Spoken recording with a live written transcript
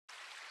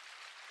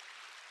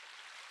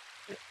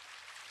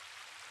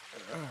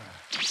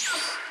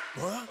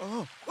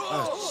What?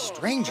 A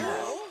stranger.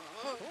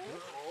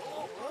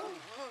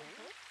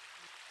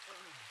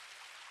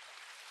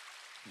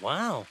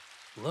 Wow,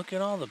 look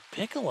at all the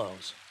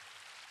Piccolos.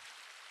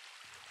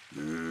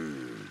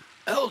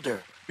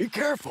 Elder, be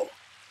careful.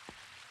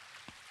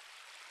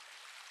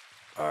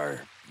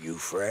 Are you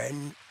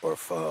friend or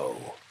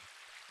foe?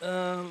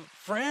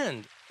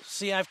 Friend.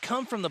 See, I've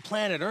come from the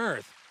planet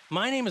Earth.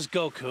 My name is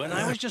Goku, and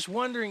I was just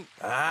wondering...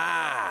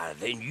 Ah,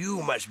 then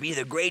you must be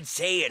the great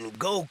Saiyan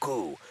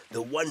Goku,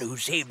 the one who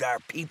saved our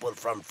people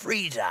from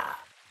Frieza.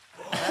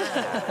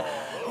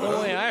 The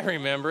way I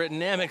remember it,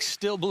 Namek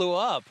still blew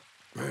up.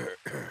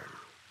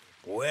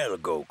 Well,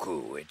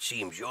 Goku, it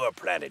seems your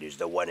planet is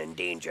the one in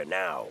danger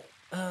now.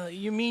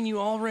 You mean you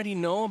already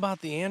know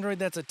about the android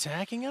that's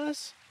attacking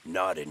us?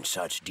 Not in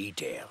such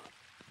detail,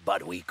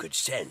 but we could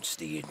sense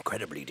the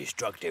incredibly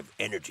destructive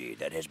energy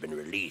that has been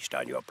released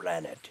on your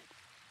planet.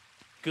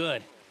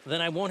 Good.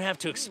 Then I won't have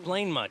to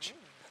explain much.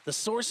 The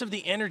source of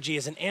the energy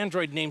is an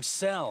android named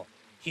Cell.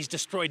 He's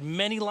destroyed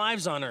many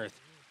lives on Earth,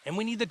 and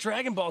we need the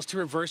Dragon Balls to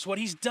reverse what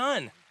he's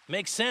done.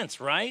 Makes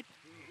sense, right?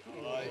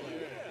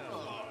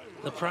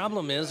 The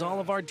problem is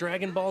all of our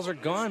Dragon Balls are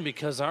gone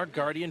because our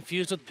Guardian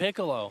fused with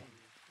Piccolo.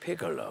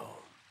 Piccolo?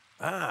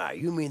 Ah,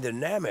 you mean the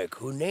Namek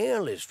who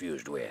Nail is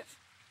fused with?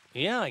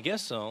 Yeah, I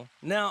guess so.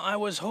 Now, I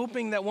was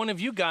hoping that one of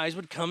you guys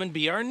would come and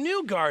be our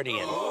new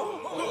Guardian.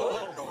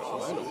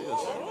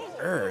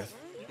 Earth?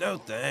 No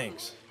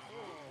thanks.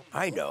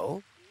 I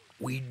know.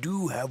 We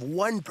do have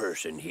one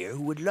person here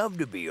who would love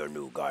to be your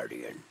new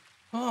guardian.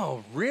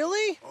 Oh,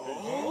 really?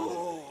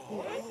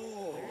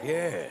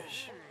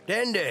 Yes.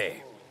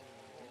 Dende.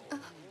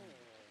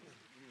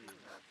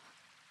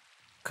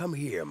 Come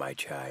here, my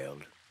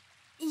child.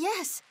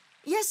 Yes.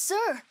 Yes,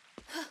 sir.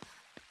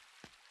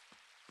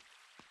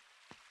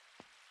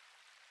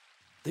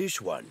 This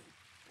one.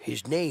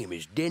 His name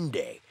is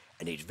Dende,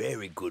 and he's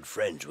very good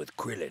friends with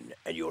Krillin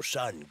and your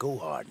son,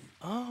 Gohan.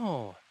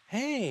 Oh,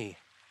 hey.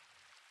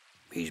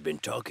 He's been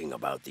talking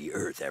about the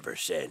Earth ever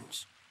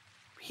since.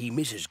 He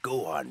misses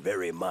Gohan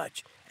very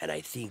much, and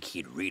I think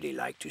he'd really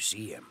like to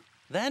see him.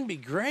 That'd be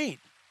great.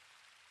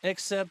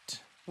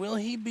 Except, will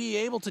he be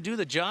able to do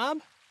the job?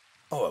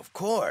 Oh, of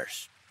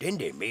course.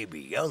 Dende may be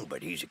young,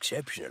 but he's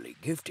exceptionally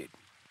gifted.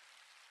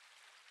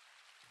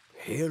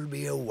 He'll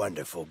be a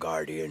wonderful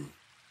guardian.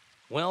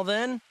 Well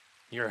then,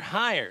 you're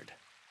hired.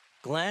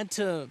 Glad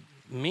to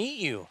meet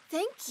you.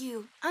 Thank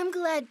you. I'm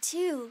glad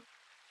too.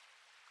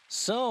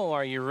 So,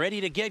 are you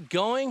ready to get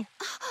going?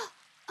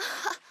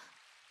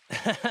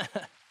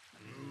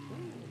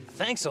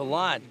 Thanks a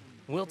lot.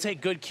 We'll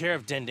take good care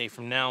of Dende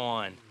from now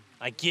on.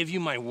 I give you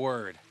my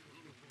word.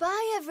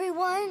 Bye,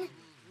 everyone.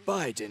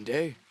 Bye,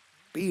 Dende.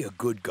 Be a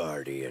good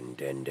guardian,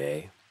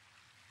 Dende.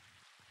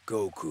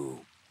 Goku,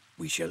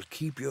 we shall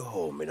keep your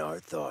home in our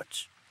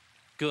thoughts.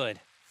 Good.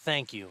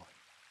 Thank you.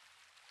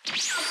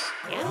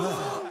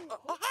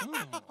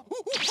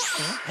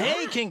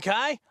 Hey, King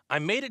Kai! I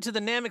made it to the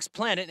Namek's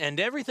planet and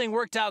everything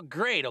worked out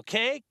great,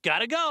 okay?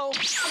 Gotta go!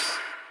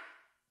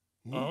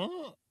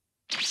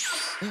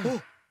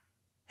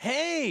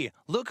 Hey!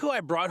 Look who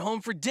I brought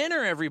home for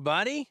dinner,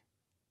 everybody!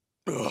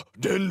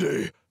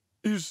 Dende,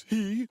 is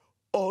he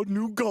our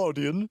new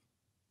guardian?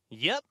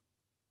 Yep.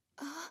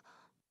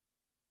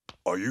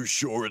 Are you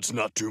sure it's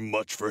not too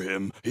much for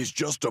him? He's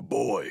just a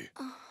boy.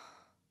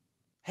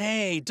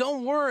 Hey,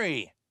 don't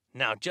worry.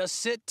 Now just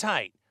sit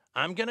tight.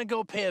 I'm gonna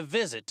go pay a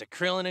visit to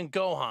Krillin and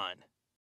Gohan.